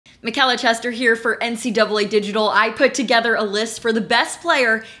Michella Chester here for NCAA Digital. I put together a list for the best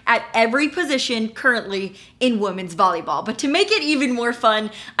player at every position currently in women's volleyball. But to make it even more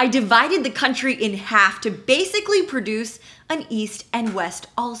fun, I divided the country in half to basically produce an East and West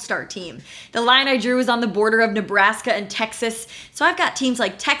all-star team. The line I drew is on the border of Nebraska and Texas, so I've got teams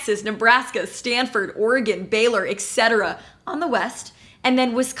like Texas, Nebraska, Stanford, Oregon, Baylor, etc. on the West, and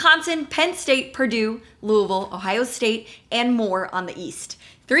then Wisconsin, Penn State, Purdue, Louisville, Ohio State, and more on the East.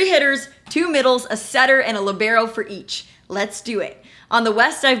 3 hitters, 2 middles, a setter, and a libero for each. Let's do it. On the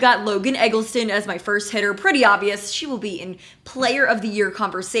West, I've got Logan Eggleston as my first hitter. Pretty obvious. She will be in Player of the Year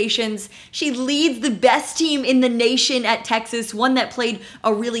conversations. She leads the best team in the nation at Texas, one that played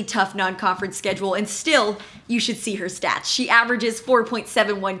a really tough non-conference schedule, and still, you should see her stats. She averages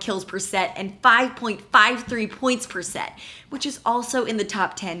 4.71 kills per set and 5.53 points per set, which is also in the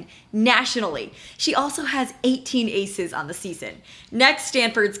top 10 nationally. She also has 18 aces on the season. Next,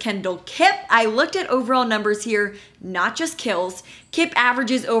 Stanford's Kendall Kipp. I looked at overall numbers here, not just kills. Kipp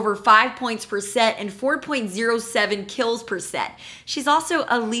averages over 5 points per set and 4.07 kills per set. She's also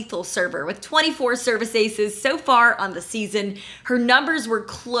a lethal server with 24 service aces so far on the season. Her numbers were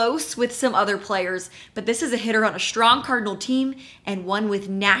close with some other players, but this is a hitter on a strong Cardinal team and one with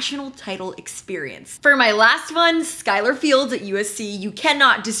national title experience. For my last one, Skylar Fields at USC. You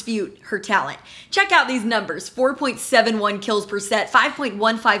cannot dispute her talent. Check out these numbers: 4.71 kills per set,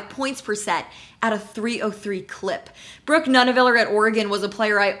 5.15 points per set, at a 303 clip. Brooke Nuneviller at Oregon was a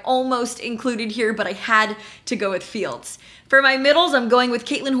player I almost included here, but I had to go with Fields. For my middles, I'm going with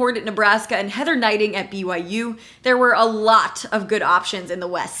Caitlin Horde at Nebraska and Heather Knighting at BYU. There were a lot of good options in the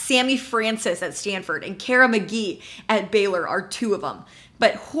West. Sammy Francis at Stanford and Kara McGee at Baylor are 2 of them.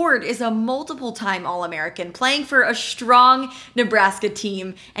 But Horde is a multiple-time All-American playing for a strong Nebraska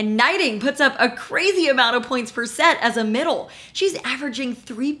team, and Knighting puts up a crazy amount of points per set as a middle. She's averaging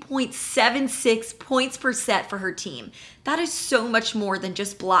 3.76 points per set for her team. That is so much more than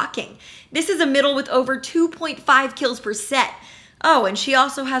just blocking. This is a middle with over 2.5 kills per set. Oh, and she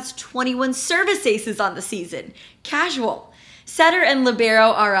also has 21 service aces on the season. Casual. Setter and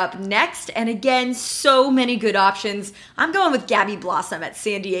libero are up next, and again, so many good options. I'm going with Gabby Blossom at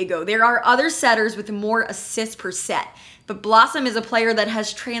San Diego. There are other setters with more assists per set, but Blossom is a player that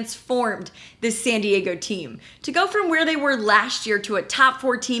has transformed this San Diego team. To go from where they were last year to a top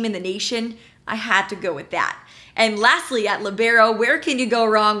 4 team in the nation, I had to go with that. And lastly, at libero, where can you go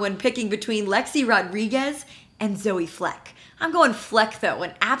wrong when picking between Lexi Rodriguez and Zoe Fleck? I'm going Fleck, though,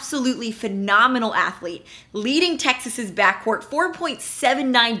 an absolutely phenomenal athlete, leading Texas's backcourt,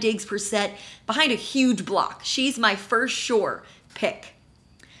 4.79 digs per set behind a huge block. She's my first sure pick.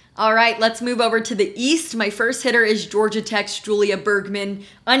 All right, let's move over to the East. My first hitter is Georgia Tech's Julia Bergman,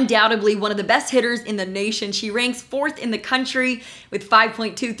 undoubtedly one of the best hitters in the nation. She ranks 4th in the country with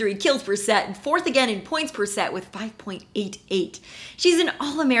 5.23 kills per set and 4th again in points per set with 5.88. She's an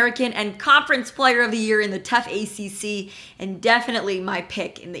All-American and Conference Player of the Year in the tough ACC, and definitely my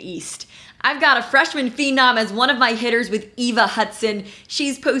pick in the East. I've got a freshman phenom as one of my hitters with Eva Hudson.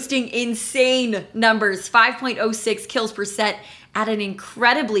 She's posting insane numbers, 5.06 kills per set at an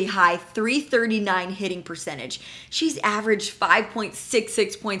incredibly high 339 hitting percentage. She's averaged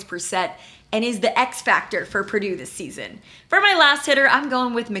 5.66 points per set and is the X factor for Purdue this season. For my last hitter, I'm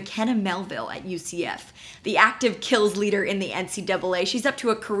going with McKenna Melville at UCF, the active kills leader in the NCAA. She's up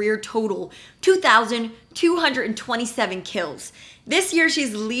to a career total 2,227 kills. This year,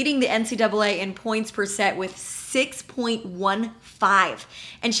 she's leading the NCAA in points per set with 6.15,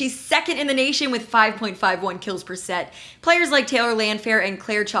 and she's 2nd in the nation with 5.51 kills per set. Players like Taylor Landfair and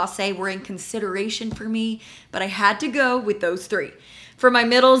Claire Chaussee were in consideration for me, but I had to go with those 3. For my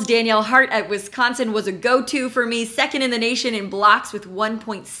middles, Danielle Hart at Wisconsin was a go-to for me, 2nd in the nation in blocks with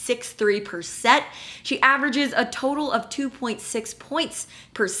 1.63 per set. She averages a total of 2.6 points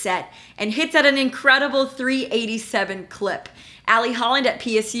per set and hits at an incredible 387 clip. Allie Holland at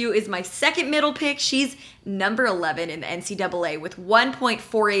PSU is my 2nd middle pick. She's number 11 in the NCAA with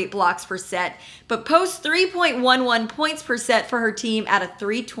 1.48 blocks per set, but posts 3.11 points per set for her team at a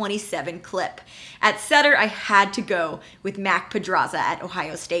 327 clip. At setter, I had to go with Mac Pedraza at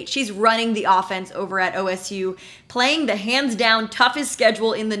Ohio State. She's running the offense over at OSU, playing the hands-down toughest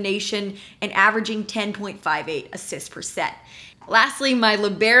schedule in the nation and averaging 10.58 assists per set. Lastly, my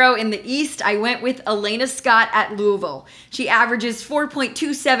libero in the East, I went with Elena Scott at Louisville. She averages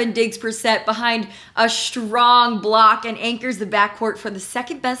 4.27 digs per set behind a strong block and anchors the backcourt for the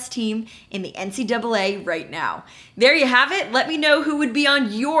 2nd best team in the NCAA right now. There you have it. Let me know who would be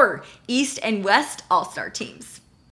on your East and West All-Star teams.